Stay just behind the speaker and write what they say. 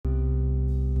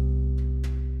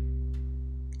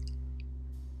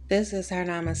This is her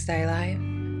Namaste Life,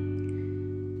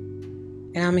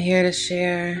 and I'm here to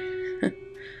share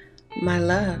my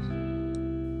love.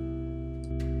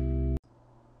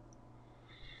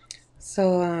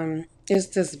 So, it's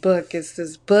this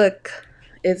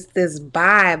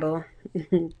Bible.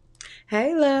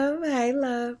 Hey,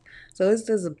 love. So, it's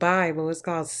this Bible. It's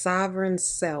called Sovereign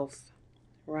Self,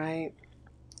 right?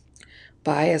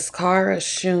 By Iskara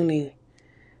Shuni.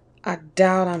 I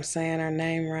doubt I'm saying her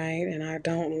name right, and I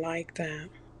don't like that.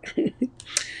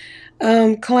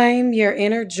 Claim your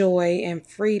inner joy and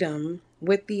freedom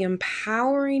with the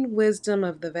empowering wisdom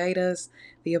of the Vedas,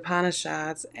 the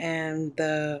Upanishads, and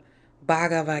the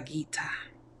Bhagavad Gita.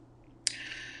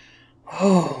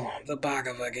 Oh, the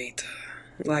Bhagavad Gita.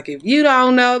 Like, if you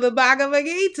don't know the Bhagavad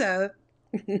Gita,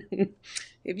 if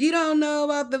you don't know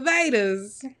about the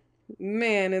Vedas,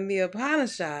 man, and the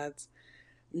Upanishads,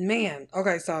 man.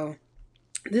 Okay, so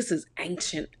this is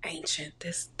ancient.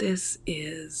 This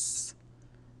is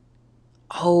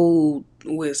old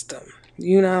wisdom,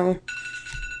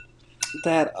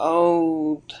 that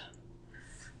old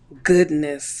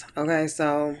goodness. Okay,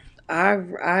 so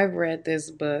I've read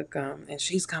this book, and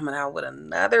she's coming out with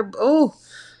another. I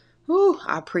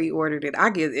pre-ordered it. I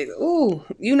get it.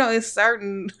 It's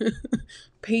certain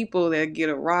people that get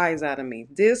a rise out of me.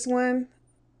 This one,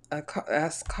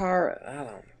 that's Cara. I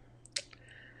don't.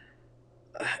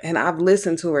 And I've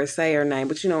listened to her say her name,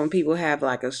 but when people have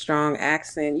like a strong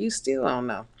accent, you still don't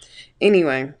know.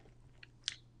 Anyway,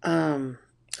 so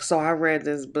I read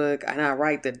this book and I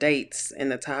write the dates in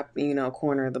the top,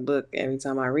 corner of the book every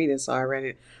time I read it. So I read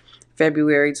it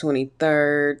February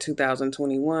 23rd,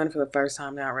 2021 for the first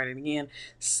time. Now I read it again,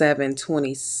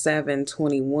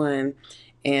 7/27/21.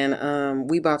 And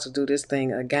we about to do this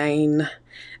thing again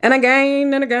and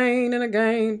again and again and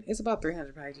again. It's about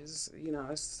 300 pages,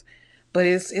 but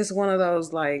it's one of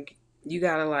those, like, you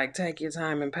gotta like take your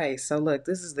time and pace. So look,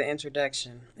 this is the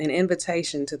introduction, an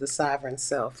invitation to the sovereign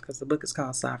self, because the book is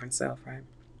called Sovereign Self, right?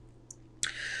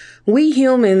 We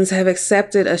humans have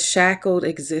accepted a shackled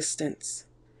existence.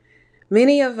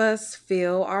 Many of us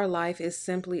feel our life is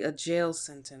simply a jail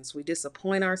sentence. We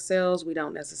disappoint ourselves. We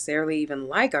don't necessarily even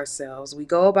like ourselves. We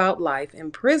go about life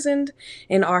imprisoned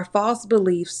in our false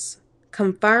beliefs,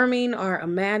 confirming our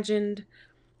imagined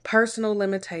personal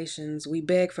limitations. We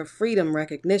beg for freedom,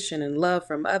 recognition, and love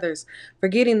from others,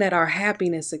 forgetting that our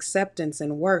happiness, acceptance,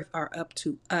 and worth are up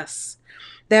to us,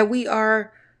 that we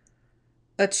are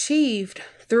achieved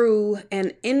through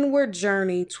an inward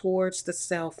journey towards the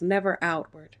self, never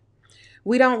outward.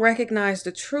 We don't recognize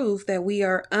the truth that we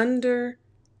are the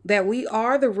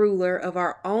ruler of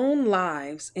our own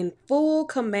lives, in full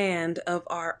command of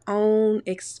our own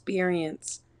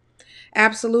experience.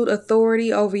 Absolute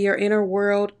authority over your inner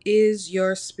world is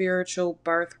your spiritual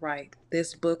birthright.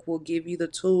 This book will give you the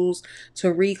tools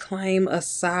to reclaim a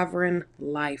sovereign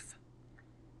life.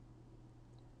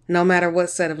 No matter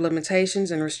what set of limitations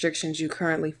and restrictions you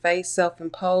currently face,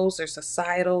 self-imposed or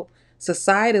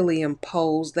societally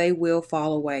imposed, they will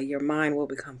fall away. Your mind will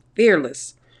become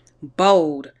fearless,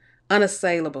 bold,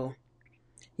 unassailable.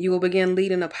 You will begin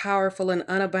leading a powerful and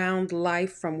unbound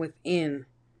life from within.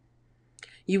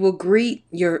 You will greet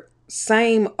your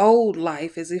same old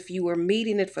life as if you were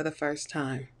meeting it for the first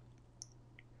time.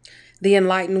 The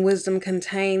enlightened wisdom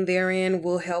contained therein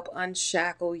will help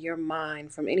unshackle your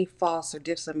mind from any false or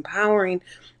disempowering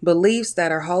beliefs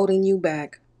that are holding you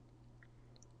back.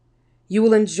 You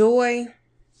will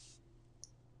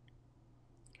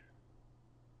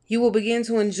begin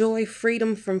to enjoy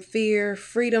freedom from fear,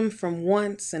 freedom from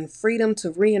wants, and freedom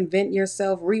to reinvent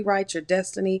yourself, rewrite your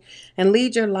destiny, and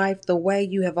lead your life the way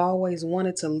you have always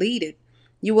wanted to lead it.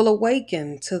 You will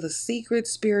awaken to the secret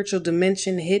spiritual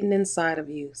dimension hidden inside of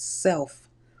you, self,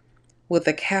 with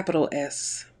a capital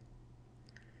S.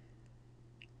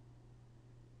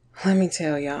 Let me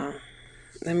tell y'all.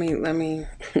 Let me.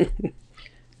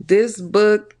 This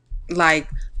book, like,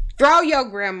 throw your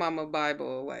grandmama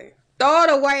Bible away. Throw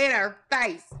it away in her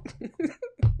face.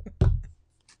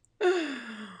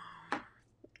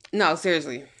 No,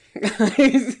 seriously.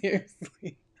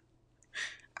 Seriously.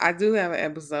 I do have an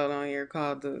episode on here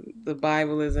called The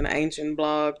Bible is an Ancient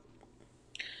Blog.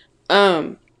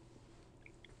 No,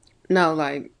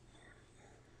 like,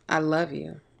 I love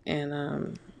you.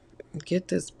 And get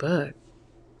this book.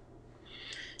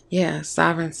 Yeah,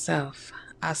 Sovereign Self.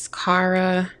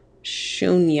 Askara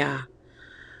Shunya.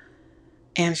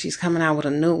 And she's coming out with a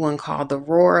new one called The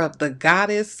Roar of the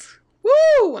Goddess.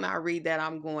 Woo! When I read that,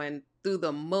 I'm going through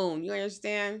the moon. You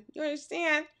understand?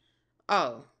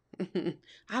 Oh.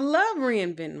 I love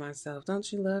reinventing myself.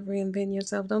 Don't you love reinventing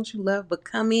yourself? Don't you love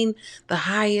becoming the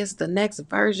highest, the next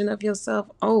version of yourself?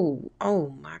 Oh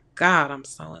my God, I'm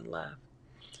so in love.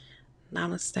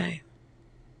 Namaste.